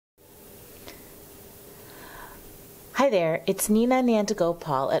Hi there, it's Nina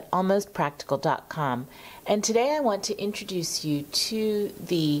Nandagopal at almostpractical.com, and today I want to introduce you to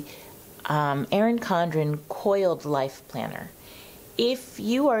the Erin Condren Coiled Life Planner. If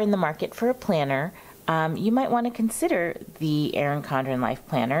you are in the market for a planner, you might want to consider the Erin Condren Life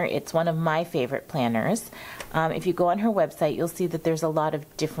Planner. It's one of my favorite planners. If you go on her website, you'll see that there's a lot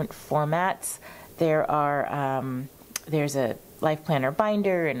of different formats. There's a Life Planner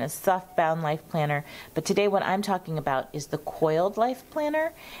binder and a soft-bound Life Planner, but today what I'm talking about is the Coiled Life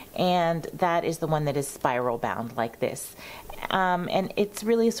Planner, and that is the one that is spiral bound like this. And it's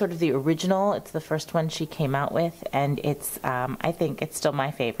really sort of the original. It's the first one she came out with, and it's I think it's still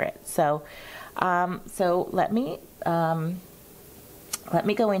my favorite. So let me go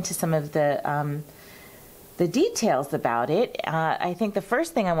into some of the details about it. I think the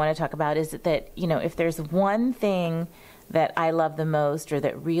first thing I want to talk about is that, you know, if there's one thing that I love the most, or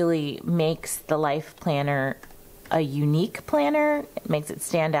that really makes the Life Planner a unique planner, it makes it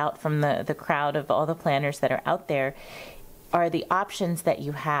stand out from the crowd of all the planners that are out there, are the options that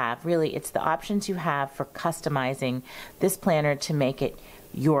you have. Really, it's the options you have for customizing this planner to make it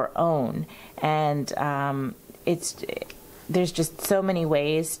your own. And there's just so many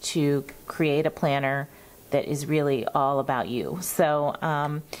ways to create a planner that is really all about you. So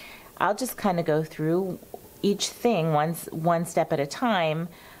I'll just kind of go through each thing one step at a time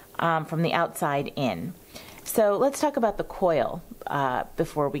from the outside in. So let's talk about the coil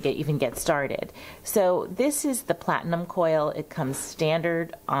before we even get started. So this is the Platinum coil. It comes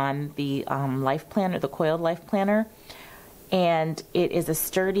standard on the Life Planner, the Coiled Life Planner, and it is a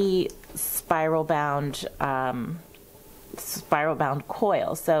sturdy spiral bound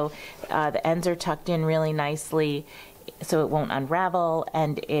coil. So the ends are tucked in really nicely, so it won't unravel,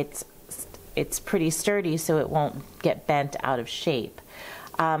 and it's pretty sturdy, so it won't get bent out of shape.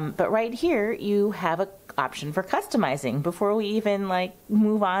 But right here, you have an option for customizing before we even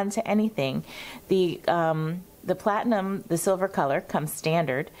move on to anything. The Platinum, the silver color, comes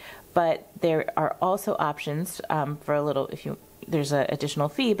standard, but there are also options for a little. There's an additional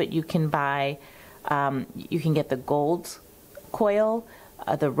fee, but you can buy. You can get the gold coil,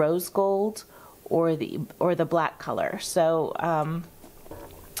 the rose gold, or the black color. So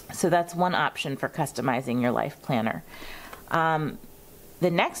that's one option for customizing your Life Planner. The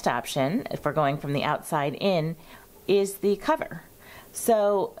next option, if we're going from the outside in, is the cover.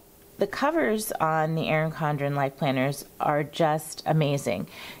 So the covers on the Erin Condren Life Planners are just amazing.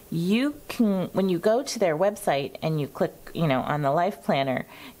 You can, when you go to their website and you click, on the Life Planner,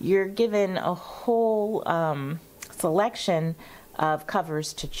 you're given a whole selection of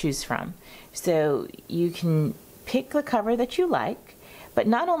covers to choose from. So you can pick the cover that you like, but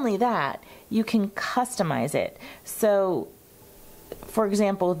not only that, you can customize it. So, for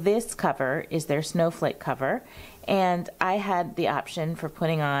example, this cover is their snowflake cover, and I had the option for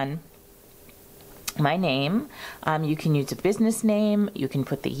putting on my name. You can use a business name, you can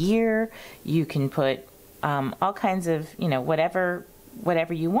put the year, you can put all kinds of, whatever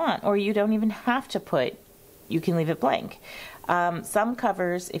you want, or you don't even have to put, you can leave it blank. Some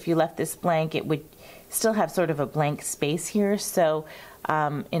covers, if you left this blank, it would still have sort of a blank space here. So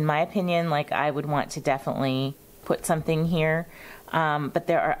in my opinion, I would want to definitely put something here. But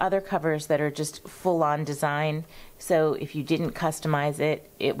there are other covers that are just full-on design. So if you didn't customize it,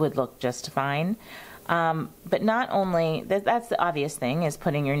 it would look just fine. But not only, that's the obvious thing, is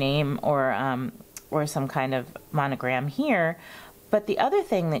putting your name or some kind of monogram here. But the other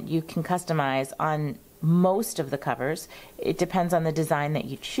thing that you can customize on most of the covers, it depends on the design that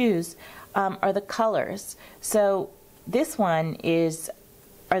you choose, are the colors. So this one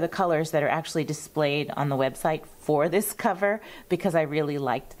are the colors that are actually displayed on the website for this cover, because I really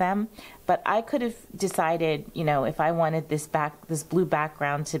liked them. But I could have decided, if I wanted this blue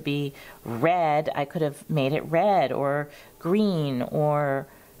background to be red, I could have made it red or green or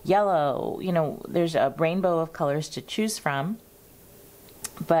yellow. There's a rainbow of colors to choose from.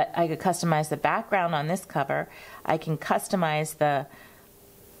 But I could customize the background on this cover. I can customize the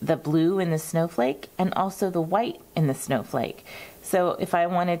blue in the snowflake and also the white in the snowflake. So if I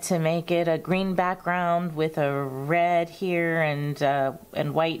wanted to make it a green background with a red here and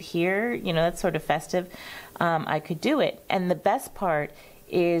white here, that's sort of festive, I could do it. And the best part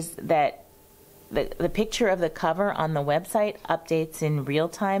is that the picture of the cover on the website updates in real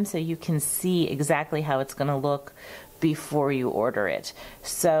time, so you can see exactly how it's going to look before you order it.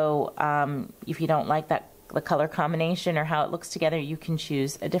 So if you don't like the color combination or how it looks together, you can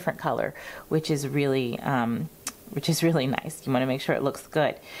choose a different color, which is really nice. You want to make sure it looks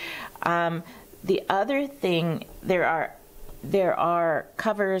good. The other thing, there are there are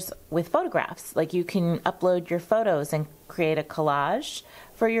covers with photographs. Like you can upload your photos and create a collage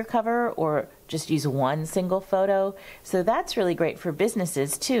for your cover, or just use one single photo. So that's really great for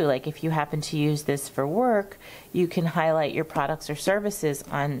businesses too. Like if you happen to use this for work, you can highlight your products or services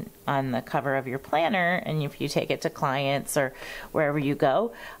on the cover of your planner, and if you take it to clients or wherever you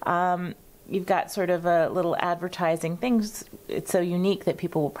go, you've got sort of a little advertising things. It's so unique that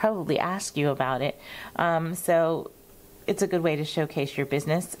people will probably ask you about it. So it's a good way to showcase your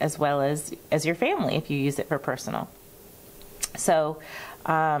business as well as your family if you use it for personal. So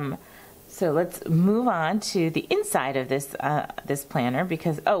let's move on to the inside of this planner,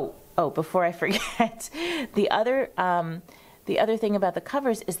 because before I forget, the other thing about the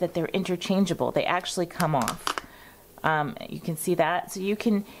covers is that they're interchangeable. They actually come off. You can see that. So you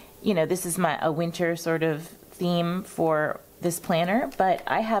can, this is a winter sort of theme for this planner, but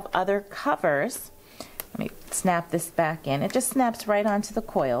I have other covers. Let me snap this back in. It just snaps right onto the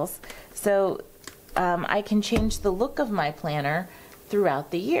coils. So I can change the look of my planner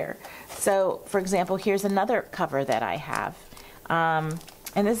throughout the year. So, for example, here's another cover that I have. And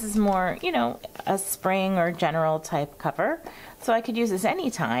this is more, a spring or general type cover. So I could use this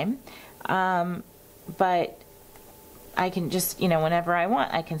anytime. But I can just, whenever I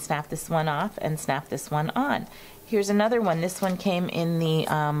want, I can snap this one off and snap this one on. Here's another one. This one came in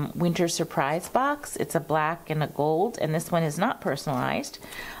the winter surprise box. It's a black and a gold, and this one is not personalized.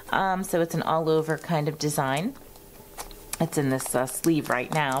 So it's an all over kind of design. It's in this sleeve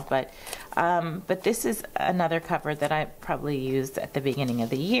right now, but this is another cover that I probably used at the beginning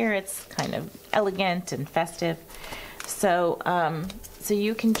of the year. It's kind of elegant and festive. So so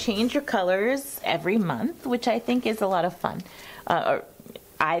you can change your colors every month, which I think is a lot of fun. Or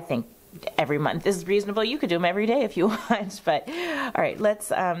I think every month is reasonable. You could do them every day if you want. But all right,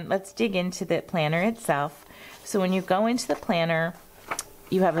 let's dig into the planner itself. So when you go into the planner,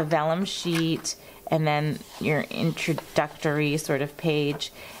 you have a vellum sheet and then your introductory sort of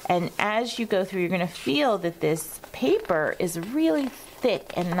page. And as you go through, you're going to feel that this paper is really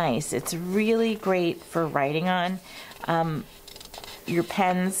thick and nice. It's really great for writing on. Your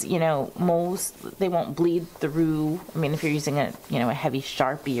pens, they won't bleed through. I mean, if you're using a heavy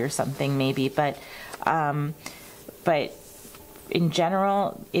Sharpie or something, maybe, but in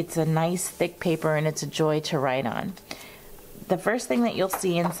general, it's a nice thick paper and it's a joy to write on. The first thing that you'll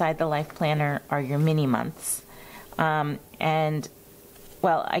see inside the Life Planner are your mini months. And,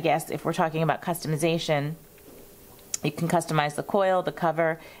 well, I guess if we're talking about customization, you can customize the coil, the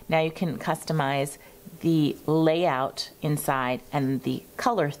cover. Now you can customize the layout inside and the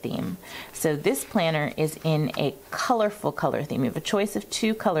color theme. So this planner is in a colorful color theme. You have a choice of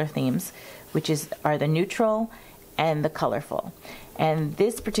 2 color themes, which are the neutral and the colorful. And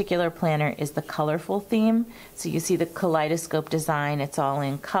this particular planner is the colorful theme. So you see the kaleidoscope design, it's all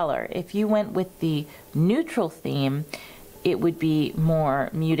in color. If you went with the neutral theme, it would be more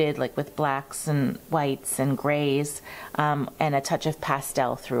muted, like with blacks and whites and grays, and a touch of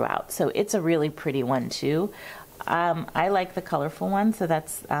pastel throughout. So it's a really pretty one too. I like the colorful one, so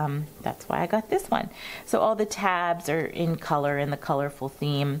that's why I got this one. So all the tabs are in color in the colorful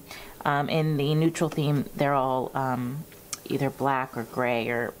theme. In the neutral theme, they're all either black or gray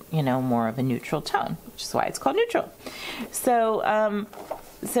or more of a neutral tone, which is why it's called neutral. So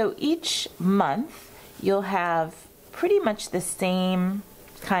so each month you'll have pretty much the same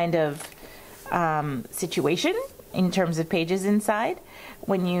kind of situation in terms of pages inside.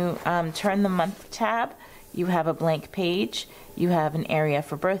 When you turn the month tab, you have a blank page. You have an area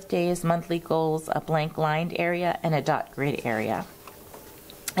for birthdays, monthly goals, a blank lined area, and a dot grid area.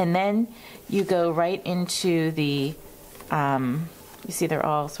 And then you go right into the, you see they're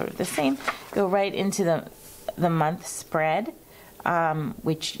all sort of the same, go right into the month spread,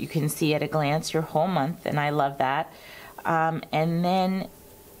 which you can see at a glance your whole month, and I love that. And then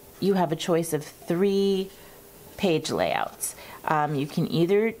you have a choice of 3 page layouts. You can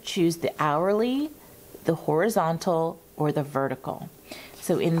either choose the hourly, the horizontal, or the vertical.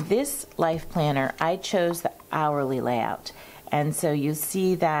 So in this Life Planner, I chose the hourly layout. And so you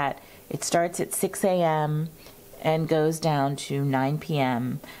see that it starts at 6 a.m. and goes down to 9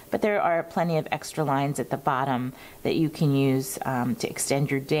 p.m. But there are plenty of extra lines at the bottom that you can use to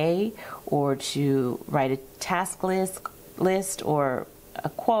extend your day, or to write a task list or a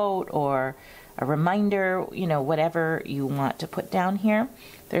quote or a reminder, whatever you want to put down here.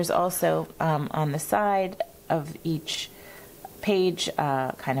 There's also on the side of each page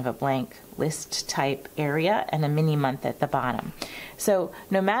kind of a blank list type area and a mini month at the bottom. So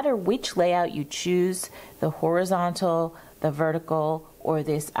no matter which layout you choose, the horizontal, the vertical, or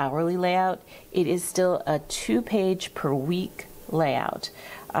this hourly layout, it is still a 2-page per week layout.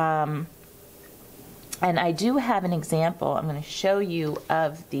 And I do have an example I'm going to show you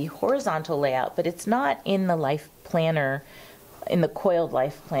of the horizontal layout, but it's not in the Life Planner, in the coiled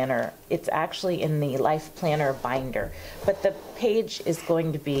Life Planner. It's actually in the Life Planner binder. But the page is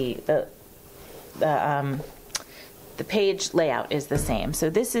going to be, the page layout is the same.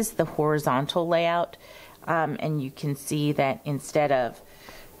 So this is the horizontal layout, and you can see that instead of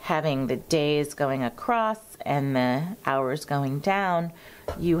having the days going across and the hours going down,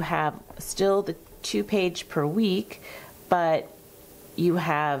 you have still the 2-page per week, but you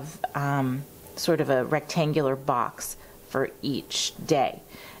have sort of a rectangular box for each day.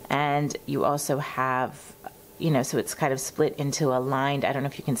 And you also have, so it's kind of split into a lined, I don't know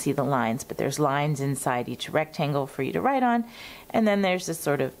if you can see the lines, but there's lines inside each rectangle for you to write on. And then there's this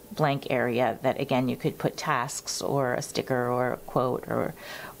sort of blank area that, again, you could put tasks or a sticker or a quote or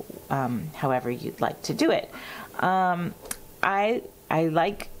however you'd like to do it. I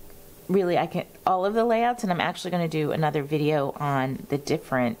like all of the layouts, and I'm actually going to do another video on the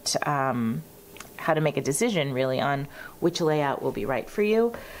different, how to make a decision really on which layout will be right for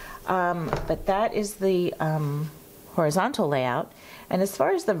you. But that is the horizontal layout. And as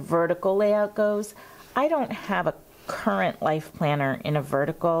far as the vertical layout goes, I don't have a current Life Planner in a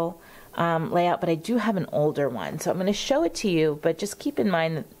vertical layout, but I do have an older one. So I'm going to show it to you, but just keep in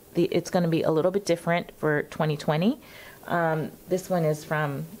mind that it's going to be a little bit different for 2020. This one is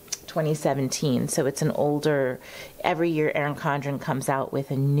from 2017, so it's an older, every year Erin Condren comes out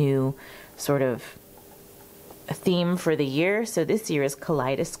with a new sort of a theme for the year. So this year is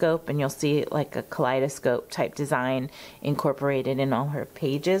kaleidoscope, and you'll see like a kaleidoscope type design incorporated in all her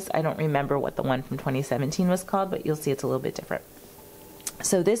pages. I don't remember what the one from 2017 was called, but you'll see it's a little bit different.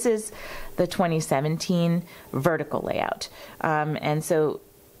 So this is the 2017 vertical layout. And so,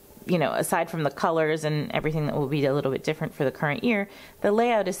 aside from the colors and everything that will be a little bit different for the current year, the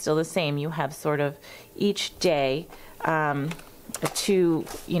layout is still the same. You have sort of each day, you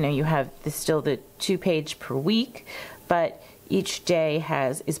have still the 2-page per week, but each day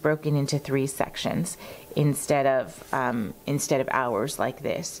is broken into 3 sections instead of hours like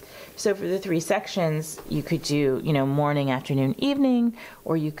this. So for the 3 sections, you could do morning, afternoon, evening,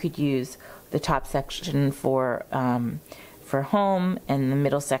 or you could use the top section for home, and the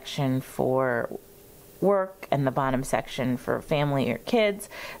middle section for work, and the bottom section for family or kids.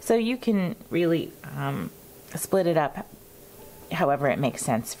 So you can really split it up however it makes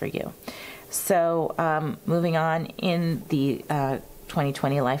sense for you. So moving on in the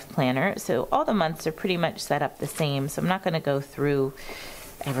 2020 Life Planner, so all the months are pretty much set up the same, so I'm not going to go through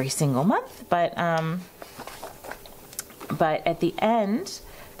every single month, but at the end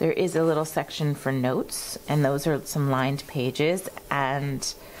there is a little section for notes, and those are some lined pages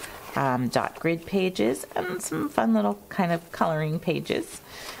and dot grid pages and some fun little kind of coloring pages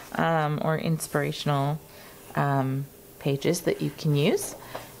or inspirational pages that you can use.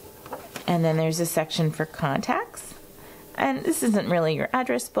 And then there's a section for contacts, and this isn't really your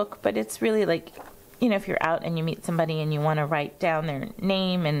address book, but it's really like, if you're out and you meet somebody and you want to write down their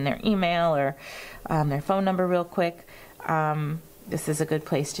name and their email or their phone number real quick, this is a good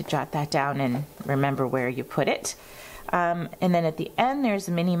place to jot that down and remember where you put it. And then at the end, there's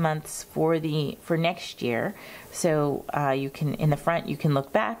mini months for next year. So you can, in the front, you can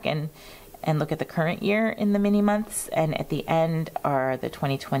look back and look at the current year in the mini months, and at the end are the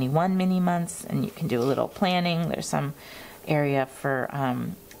 2021 mini months, and you can do a little planning. There's some area for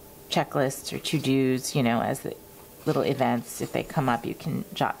checklists or to-dos, as the little events, if they come up, you can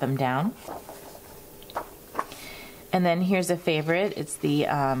jot them down. And then here's a favorite. It's the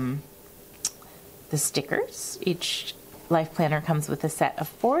stickers. Each Life Planner comes with a set of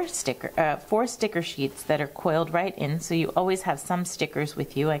 4 sticker sheets that are coiled right in, so you always have some stickers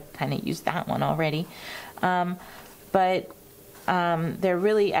with you. I kind of used that one already. But they're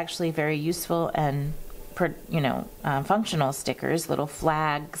really actually very useful and functional stickers, little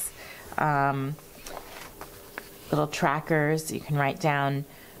flags, little trackers. You can write down,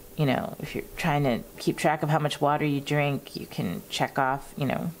 if you're trying to keep track of how much water you drink, you can check off,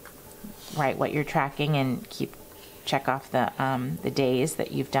 write what you're tracking and check off the days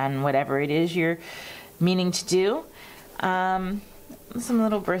that you've done whatever it is you're meaning to do. Some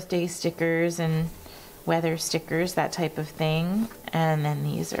little birthday stickers and weather stickers, that type of thing. And then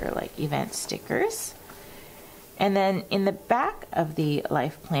these are like event stickers. And then in the back of the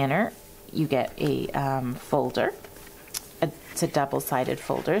Life Planner, you get a folder. It's a double-sided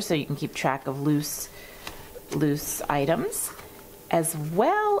folder, so you can keep track of loose items. as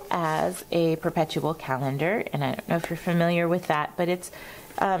well as a perpetual calendar. And I don't know if you're familiar with that, but it's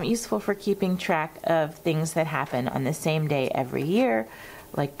useful for keeping track of things that happen on the same day every year,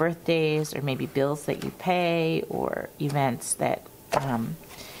 like birthdays or maybe bills that you pay or events that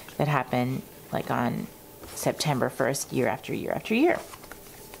that happen like on September 1st, year after year after year.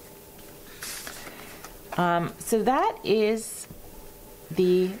 So that is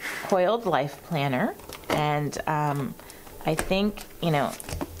the coiled life planner, and I think,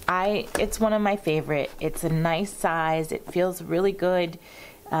 it's one of my favorite. It's a nice size. It feels really good.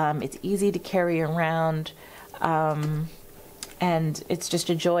 It's easy to carry around, and it's just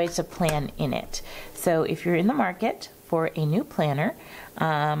a joy to plan in it. So if you're in the market for a new planner,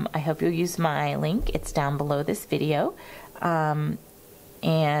 I hope you'll use my link. It's down below this video, and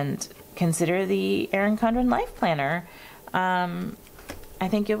consider the Erin Condren LifePlanner. I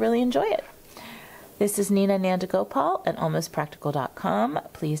think you'll really enjoy it. This is Nina Nandagopal at almostpractical.com.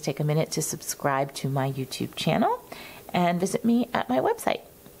 Please take a minute to subscribe to my YouTube channel and visit me at my website.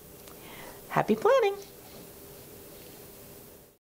 Happy planning!